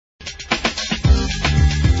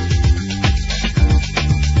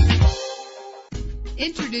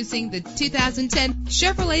Introducing the 2010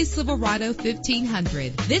 Chevrolet Silverado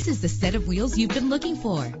 1500. This is the set of wheels you've been looking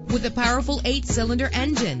for, with a powerful 8-cylinder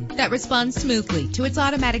engine that responds smoothly to its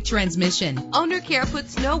automatic transmission. Owner care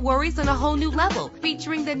puts no worries on a whole new level,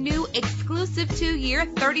 featuring the new exclusive 2-year,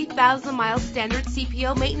 30,000-mile standard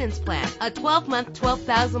CPO maintenance plan, a 12-month,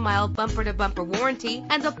 12,000-mile bumper-to-bumper warranty,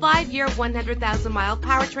 and a 5-year, 100,000-mile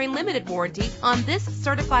powertrain limited warranty on this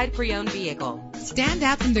certified pre-owned vehicle. Stand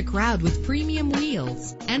out from the crowd with premium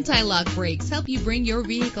wheels. Anti-lock brakes help you bring your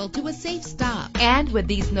vehicle to a safe stop. And with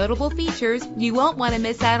these notable features, you won't want to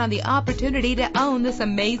miss out on the opportunity to own this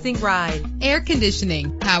amazing ride. Air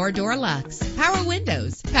conditioning, power door locks, power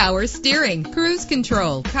windows, power steering, cruise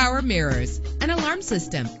control, power mirrors, an alarm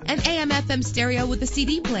system, an AM/FM stereo with a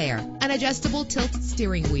CD player, an adjustable tilt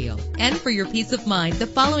steering wheel. And for your peace of mind, the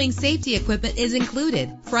following safety equipment is included: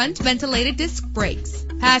 front ventilated disc brakes,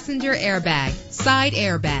 passenger airbag, side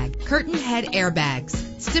airbag, curtain head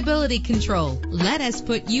airbags, stability control. Let us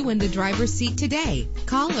put you in the driver's seat today.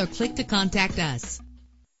 Call or click to contact us.